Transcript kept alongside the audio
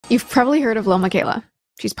You've probably heard of Lil Miquela.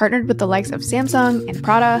 She's partnered with the likes of Samsung and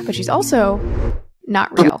Prada, but she's also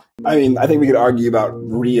not real. I mean, I think we could argue about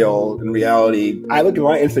real and reality. I look at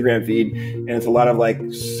my Instagram feed and it's a lot of like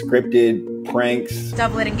scripted pranks.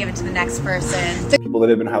 Double it and give it to the next person. People that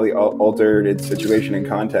have been highly altered in situation and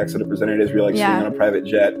context that are presented as you're like sitting on a private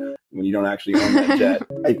jet when you don't actually own that jet.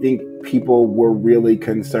 I think people were really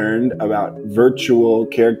concerned about virtual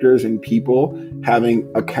characters and people having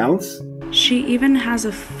accounts. She even has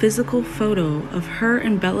a physical photo of her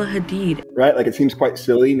and Bella Hadid. Right? Like, it seems quite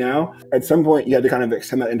silly now. At some point, you had to kind of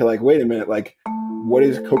extend that into like, wait a minute, like, what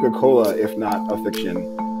is Coca-Cola if not a fiction?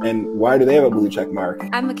 And why do they have a blue check mark?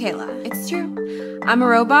 I'm Miquela. It's true. I'm a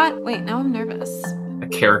robot. Wait, now I'm nervous. A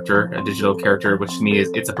character, a digital character, which to me is,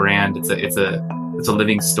 it's a brand. It's a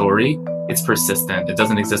living story. It's persistent. It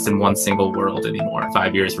doesn't exist in one single world anymore. In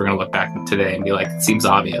 5 years, we're going to look back today and be like, it seems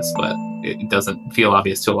obvious, but it doesn't feel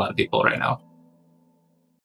obvious to a lot of people right now.